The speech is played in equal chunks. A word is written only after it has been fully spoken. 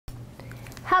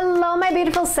Hello, my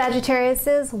beautiful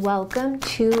Sagittariuses. Welcome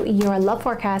to your love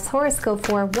forecast horoscope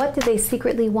for what do they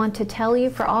secretly want to tell you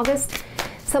for August.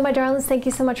 So my darlings, thank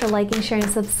you so much for liking, sharing,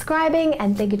 subscribing,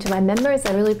 and thank you to my members.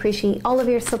 I really appreciate all of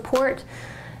your support.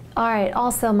 All right,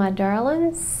 also my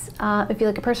darlings, if you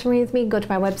like a personal reading with me, go to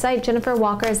my website,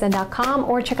 jenniferwalkerzen.com,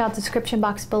 or check out the description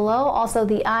box below. Also,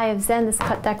 the Eye of Zen, this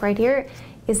cut deck right here,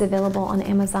 is available on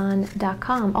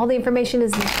Amazon.com. All the information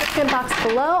is in the description box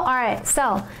below. All right,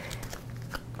 so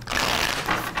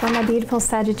for my beautiful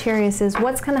Sagittarius is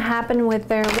what's happening with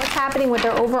their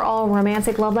overall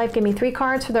romantic love life. Give me 3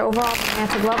 cards for their overall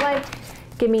romantic love life.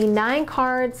 Give me 9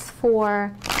 cards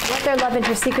for what their love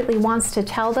interest secretly wants to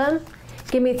tell them.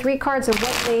 Give me 3 cards of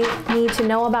what they need to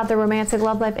know about their romantic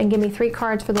love life, and give me 3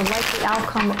 cards for the likely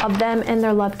outcome of them and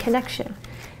their love connection.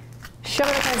 Show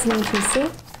me the cards I need to see.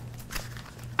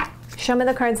 Show me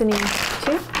the cards I need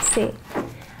to see.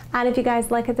 And if you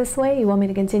guys like it this way, you want me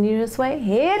to continue this way,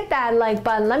 hit that like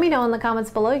button. Let me know in the comments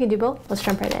below. You can do both. Let's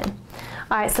jump right in.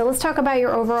 All right, so let's talk about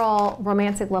your overall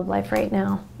romantic love life right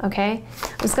now, okay?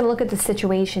 I'm just going to look at the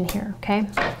situation here, okay?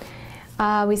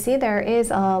 We see there is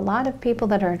a lot of people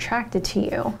that are attracted to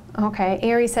you, okay?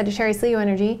 Aries, Sagittarius, Leo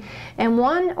energy. And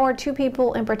 1 or 2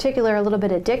 people in particular are a little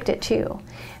bit addicted to you.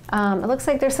 It looks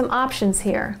like there's some options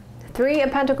here. 3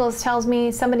 of Pentacles tells me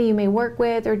somebody you may work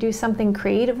with or do something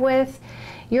creative with.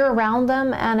 You're around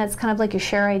them, and it's kind of like you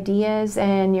share ideas,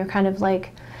 and you're kind of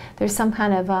like, there's some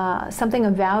kind of something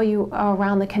of value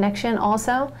around the connection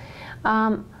also.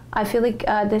 I feel like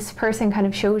this person kind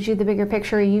of shows you the bigger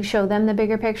picture, or you show them the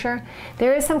bigger picture.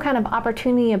 There is some kind of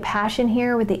opportunity and passion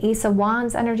here with the Ace of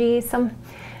Wands energy.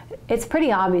 It's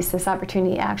pretty obvious, this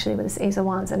opportunity actually, with this Ace of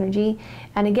Wands energy.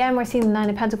 And again, we're seeing the 9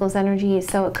 of Pentacles energy,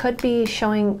 so it could be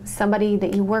showing somebody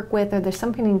that you work with, or there's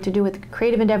something to do with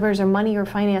creative endeavors or money or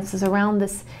finances around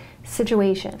this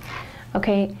situation.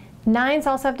 Okay, 9s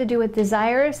also have to do with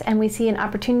desires, and we see an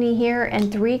opportunity here,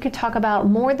 and 3 could talk about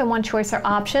more than one choice or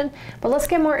option. But let's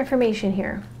get more information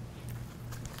here.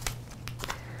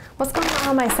 What's going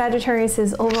on in my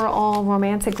Sagittarius's overall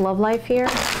romantic love life here?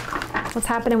 What's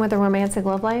happening with the romantic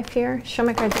love life here? Show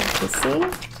me cards I need to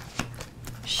see.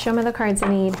 Show me the cards I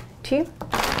need to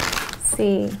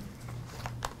see.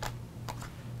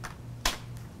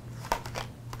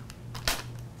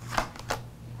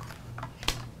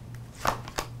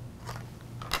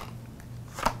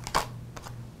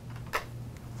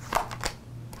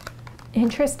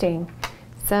 Interesting.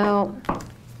 So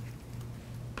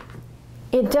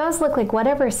it does look like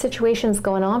whatever situation's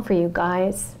going on for you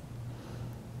guys,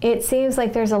 it seems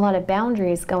like there's a lot of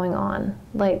boundaries going on,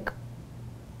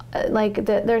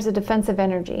 there's a defensive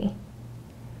energy,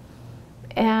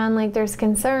 and like there's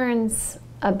concerns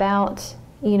about,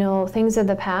 you know, things of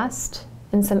the past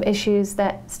and some issues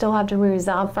that still have to be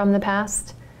resolved from the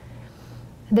past.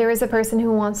 There is a person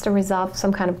who wants to resolve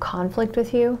some kind of conflict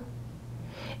with you,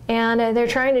 and they're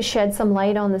trying to shed some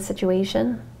light on the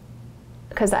situation,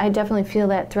 because I definitely feel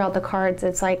that throughout the cards.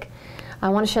 It's like, I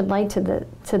want to shed light to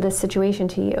this situation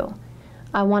to you.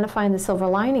 I want to find the silver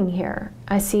lining here.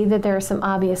 I see that there are some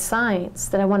obvious signs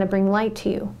that I want to bring light to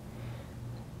you.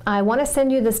 I want to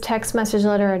send you this text message,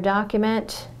 letter, or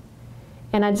document,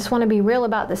 and I just want to be real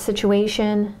about the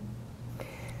situation.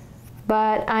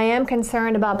 But I am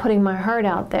concerned about putting my heart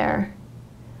out there.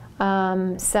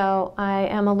 So I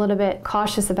am a little bit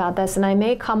cautious about this, and I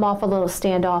may come off a little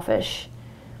standoffish.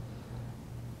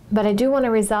 But I do want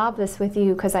to resolve this with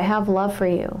you because I have love for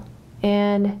you.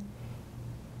 And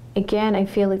again, I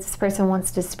feel like this person wants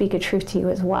to speak a truth to you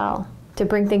as well, to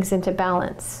bring things into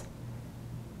balance.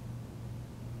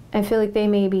 I feel like they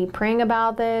may be praying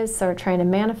about this or trying to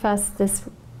manifest this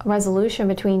resolution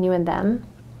between you and them.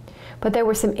 But there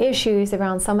were some issues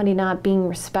around somebody not being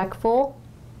respectful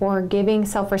or giving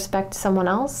self-respect to someone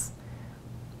else.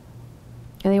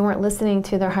 And they weren't listening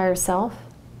to their higher self.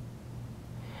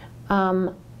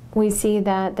 We see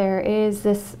that there is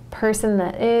this person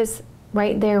that is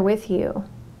right there with you.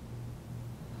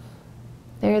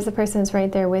 There is a person that's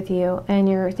right there with you, and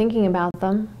you're thinking about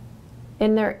them,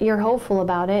 and you're hopeful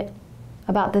about it,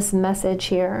 about this message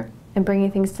here, and bringing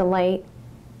things to light.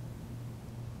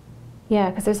 Yeah,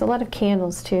 because there's a lot of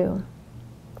candles too.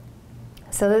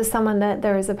 So there's someone that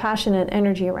there is a passionate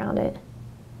energy around it.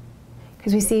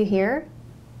 Because we see it here,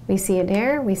 we see it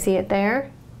there, we see it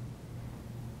there.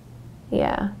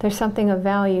 Yeah, there's something of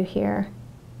value here.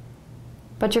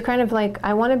 But you're kind of like,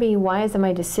 I want to be wise in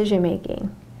my decision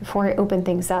making before I open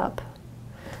things up.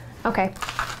 Okay.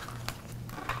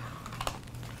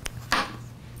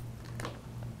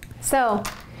 So,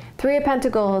 3 of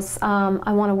Pentacles,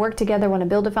 I want to work together, I want to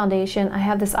build a foundation. I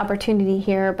have this opportunity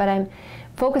here, but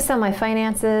focused on my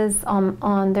finances,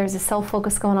 there's a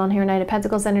self-focus going on here, Knight of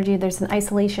Pentacles energy. There's an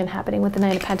isolation happening with the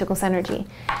Knight of Pentacles energy.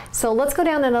 So let's go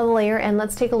down another layer and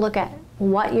let's take a look at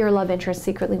what your love interest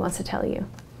secretly wants to tell you.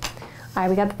 All right,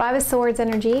 we got the Five of Swords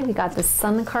energy. We got the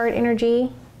Sun card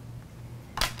energy.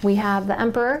 We have the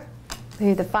Emperor. We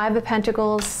have the Five of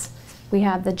Pentacles. We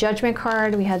have the Judgment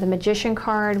card. We have the Magician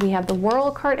card. We have the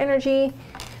World card energy.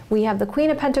 We have the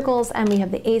Queen of Pentacles, and we have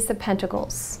the Ace of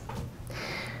Pentacles.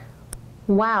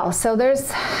 Wow, so there's,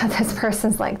 this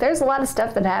person's like, there's a lot of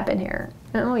stuff that happened here.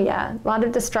 Oh yeah, a lot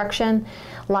of destruction,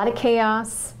 a lot of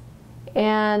chaos,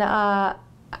 and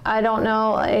I don't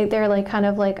know, they're like kind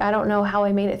of like, I don't know how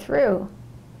I made it through.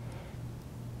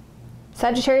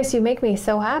 Sagittarius, you make me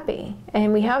so happy,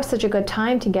 and we have such a good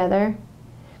time together,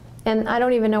 and I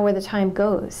don't even know where the time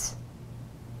goes.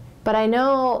 But I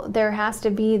know there has to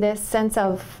be this sense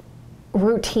of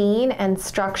routine and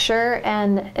structure,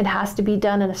 and it has to be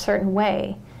done in a certain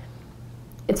way.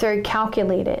 It's very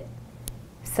calculated.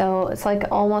 So it's like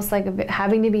almost like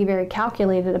having to be very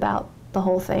calculated about the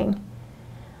whole thing.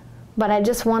 But I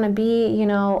just want to be, you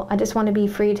know, I just want to be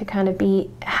free to kind of be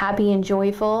happy and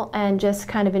joyful and just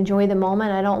kind of enjoy the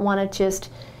moment. I don't want to just,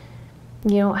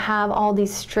 you know, have all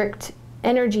these strict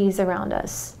energies around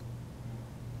us.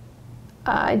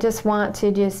 I just want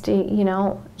to just, you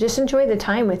know, just enjoy the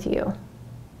time with you.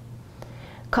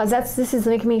 Because this is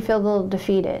making me feel a little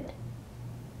defeated.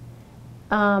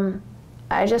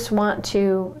 I just want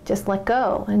to just let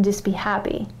go and just be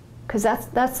happy. Because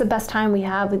that's the best time we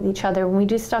have with each other, when we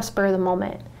do stuff spur of the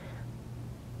moment.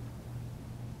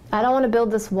 I don't want to build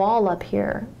this wall up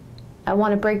here. I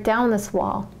want to break down this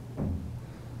wall.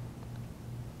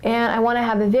 And I want to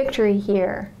have a victory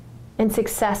here and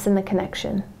success in the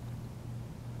connection.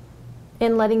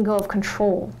 In letting go of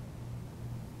control.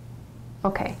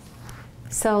 Okay,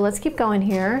 so let's keep going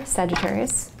here,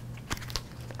 Sagittarius.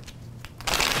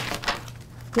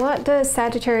 What does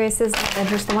Sagittarius's love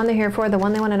interest, the one they're here for, the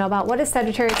one they want to know about, what does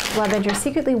Sagittarius' love interest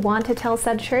secretly want to tell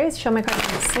Sagittarius? Show me cards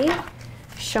I need to see.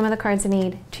 Show me the cards I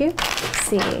need to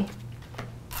see.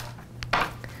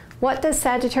 What does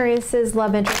Sagittarius'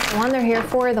 love interest, the one they're here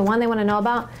for, the one they want to know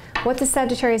about, what does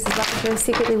Sagittarius' love interest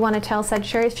secretly want to tell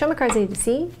Sagittarius? Show me cards I need to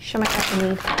see. Show me cards I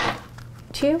need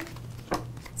to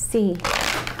see.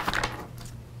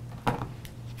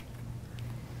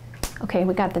 Okay,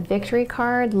 we got the Victory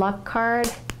card, Luck card,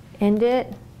 End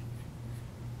It.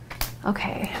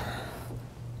 Okay.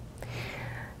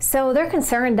 So they're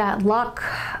concerned that luck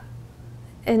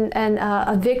and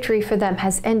a victory for them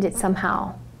has ended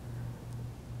somehow.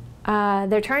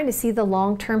 They're trying to see the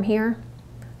long term here.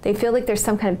 They feel like there's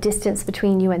some kind of distance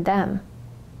between you and them.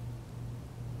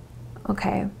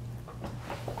 Okay.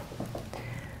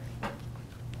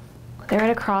 They're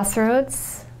at a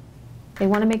crossroads. They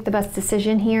want to make the best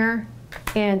decision here.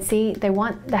 And see, they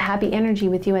want the happy energy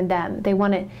with you and them. They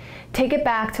want to take it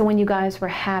back to when you guys were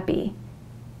happy.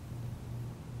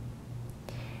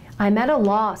 I'm at a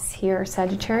loss here,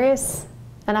 Sagittarius,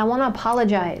 and I want to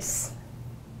apologize.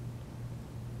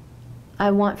 I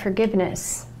want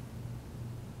forgiveness.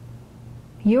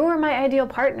 You are my ideal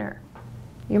partner.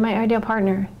 You're my ideal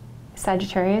partner,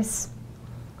 Sagittarius.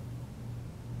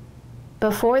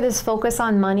 Before this focus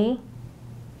on money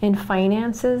and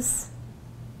finances,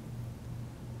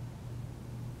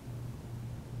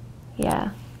 yeah,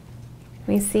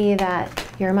 we see that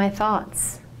you're my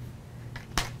thoughts.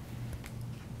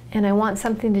 And I want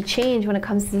something to change when it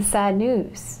comes to the sad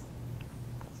news.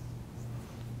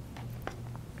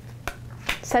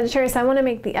 Sagittarius, I want to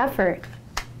make the effort.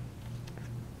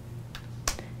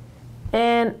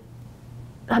 And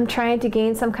I'm trying to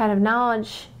gain some kind of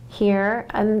knowledge here.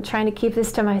 I'm trying to keep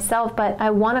this to myself, but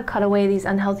I want to cut away these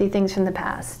unhealthy things from the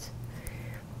past.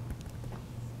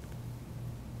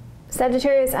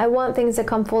 Sagittarius, I want things to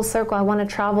come full circle. I want to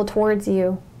travel towards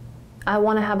you. I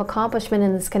want to have accomplishment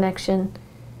in this connection.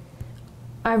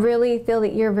 I really feel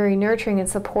that you're very nurturing and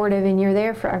supportive, and you're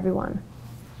there for everyone.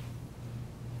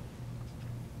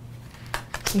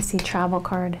 You see travel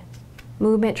card.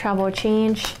 Movement, travel, or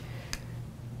change.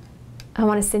 I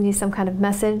want to send you some kind of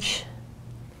message.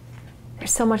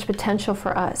 There's so much potential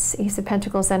for us. Ace of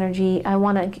Pentacles energy. I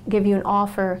want to give you an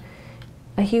offer,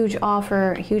 a huge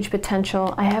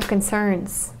potential. I have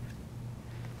concerns.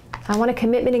 I want a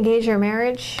commitment, engagement, or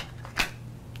marriage.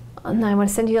 And I want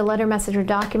to send you a letter, message, or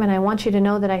document. I want you to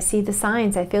know that I see the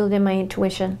signs. I feel it in my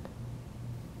intuition.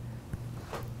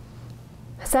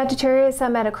 Sagittarius,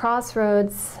 I'm at a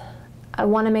crossroads. I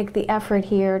want to make the effort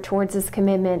here towards this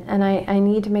commitment, and I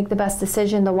need to make the best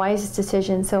decision, the wisest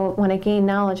decision. So when I gain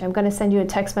knowledge, I'm going to send you a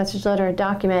text message, letter, or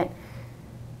document.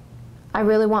 I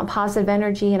really want positive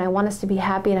energy, and I want us to be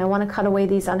happy, and I want to cut away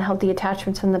these unhealthy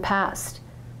attachments from the past.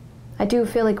 I do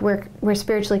feel like we're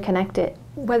spiritually connected.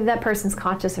 Whether that person's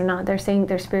conscious or not, they're saying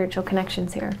there's spiritual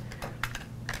connections here.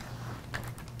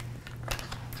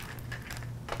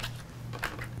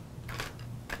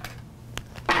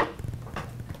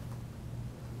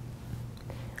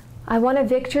 I want a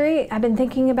victory. I've been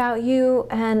thinking about you,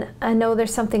 and I know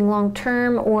there's something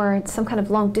long-term or some kind of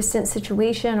long-distance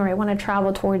situation, or I want to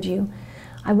travel towards you.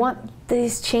 I want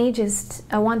these changes.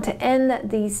 I want to end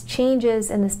these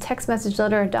changes in this text message,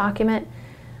 letter, or document,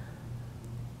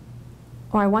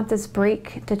 or I want this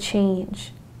break to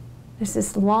change. There's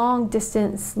this long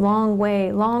distance, long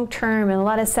way, long term, and a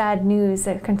lot of sad news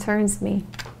that concerns me.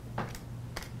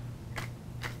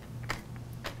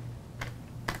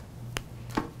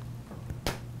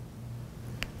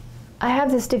 I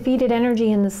have this defeated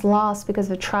energy and this loss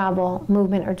because of travel,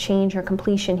 movement, or change, or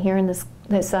completion here in this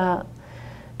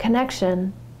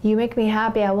connection. You make me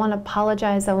happy. I want to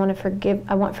apologize. I want to forgive.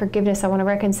 I want forgiveness. I want a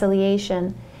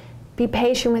reconciliation. Be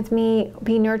patient with me.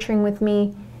 Be nurturing with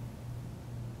me.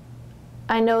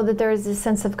 I know that there is this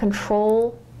sense of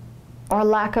control or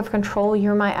lack of control.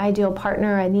 You're my ideal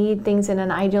partner. I need things in an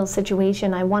ideal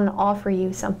situation. I want to offer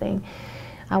you something.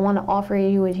 I want to offer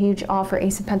you a huge offer.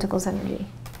 Ace of Pentacles energy.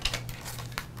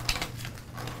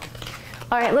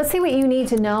 All right, let's see what you need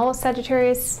to know,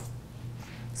 Sagittarius.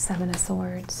 Seven of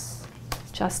Swords,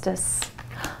 Justice.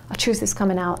 A truth is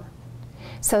coming out.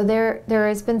 So there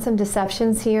has been some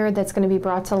deceptions here that's going to be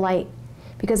brought to light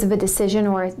because of a decision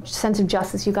or a sense of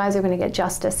justice. You guys are going to get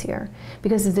justice here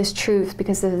because of this truth,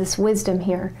 because of this wisdom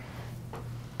here.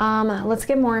 Let's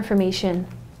get more information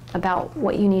about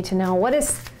what you need to know. What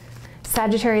does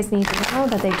Sagittarius need to know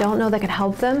that they don't know that can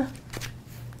help them?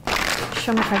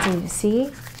 Show me cards I need to see.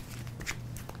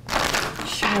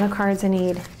 Show me the cards I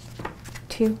need.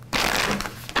 2.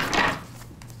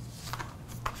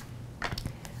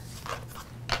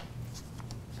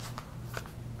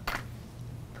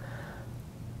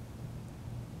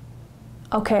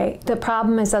 Okay, the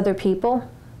problem is other people.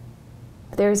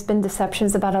 There's been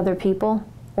deceptions about other people,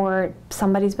 or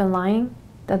somebody's been lying.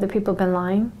 The other people have been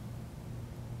lying.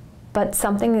 But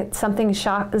something is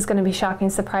going to be shocking,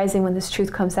 surprising when this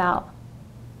truth comes out.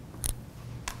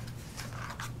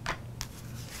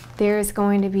 There's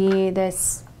going to be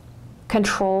this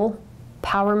control,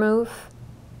 power move,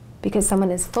 because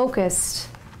someone is focused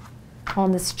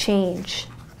on this change.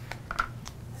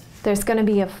 There's going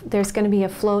to be a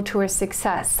flow towards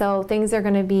success. So things are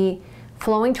going to be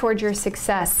flowing towards your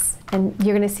success, and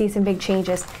you're going to see some big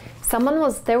changes.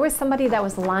 There was somebody that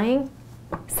was lying,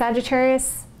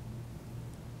 Sagittarius,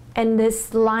 and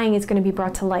this lying is going to be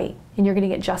brought to light, and you're going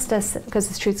to get justice because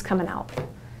this truth's coming out.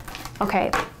 Okay.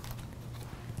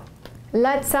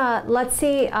 Let's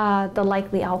see the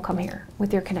likely outcome here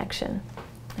with your connection.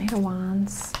 Knight of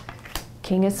Wands,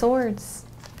 King of Swords.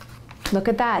 Look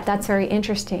at that. That's very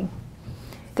interesting.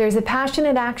 There's a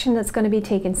passionate action that's going to be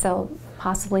taken, so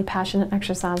possibly passionate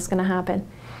exercise is going to happen.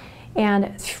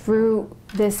 And through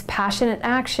this passionate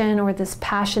action or this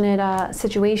passionate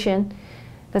situation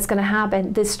that's going to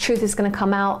happen, this truth is going to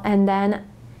come out, and then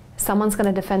someone's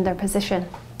going to defend their position.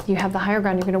 You have the higher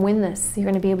ground. You're going to win this. You're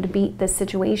going to be able to beat this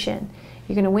situation.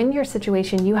 You're going to win your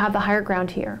situation. You have the higher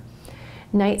ground here.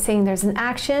 Knight saying there's an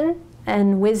action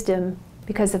and wisdom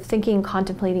because of thinking and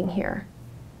contemplating here.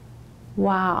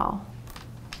 Wow.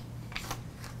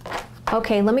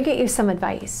 Okay, let me get you some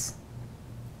advice.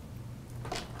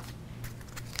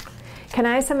 Can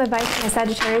I have some advice for my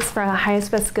Sagittarius for the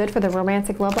highest best good for the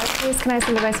romantic love life, please? Can I have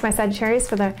some advice for my Sagittarius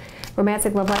for the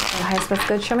romantic love life for the highest best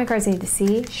good? Show me the cards I need to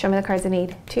see. Show me the cards I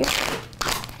need. 2.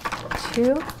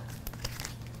 2.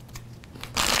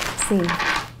 See.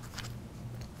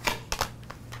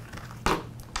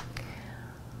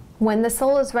 When the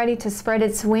soul is ready to spread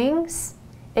its wings,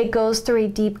 it goes through a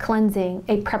deep cleansing,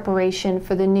 a preparation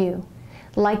for the new.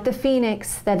 Like the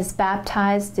phoenix that is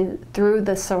baptized through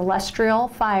the celestial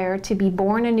fire to be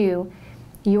born anew,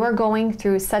 you are going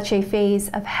through such a phase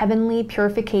of heavenly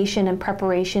purification and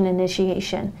preparation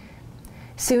initiation.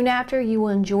 Soon after, you will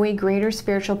enjoy greater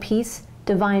spiritual peace,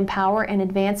 divine power, and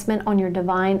advancement on your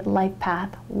divine life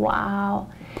path. Wow.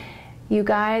 You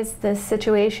guys, this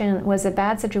situation was a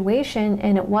bad situation,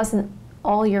 and it wasn't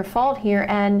all your fault here,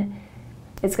 and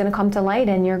it's going to come to light,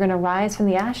 and you're going to rise from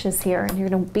the ashes here, and you're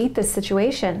going to beat this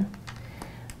situation.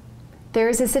 There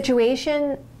is a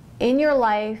situation in your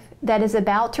life that is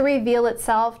about to reveal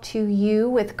itself to you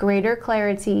with greater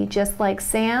clarity. Just like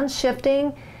sand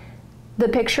shifting, the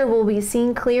picture will be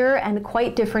seen clearer and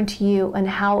quite different to you and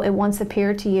how it once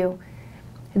appeared to you.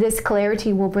 This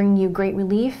clarity will bring you great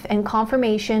relief and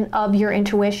confirmation of your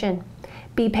intuition.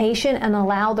 Be patient and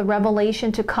allow the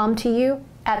revelation to come to you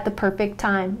at the perfect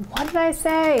time. What did I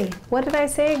say? What did I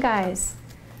say, guys?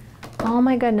 Oh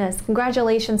my goodness.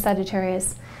 Congratulations,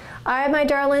 Sagittarius. All right, my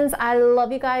darlings, I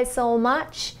love you guys so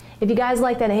much. If you guys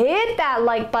like that, hit that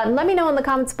like button. Let me know in the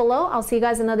comments below. I'll see you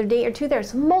guys another day or two.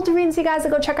 There's multi-readings you guys to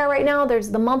go check out right now. There's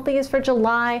the monthlies for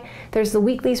July. There's the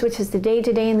weeklies, which is the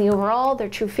day-to-day and the overall. They're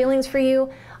true feelings for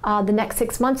you. The next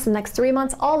 6 months, the next 3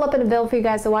 months, all up and available for you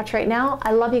guys to watch right now.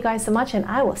 I love you guys so much, and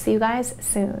I will see you guys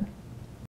soon.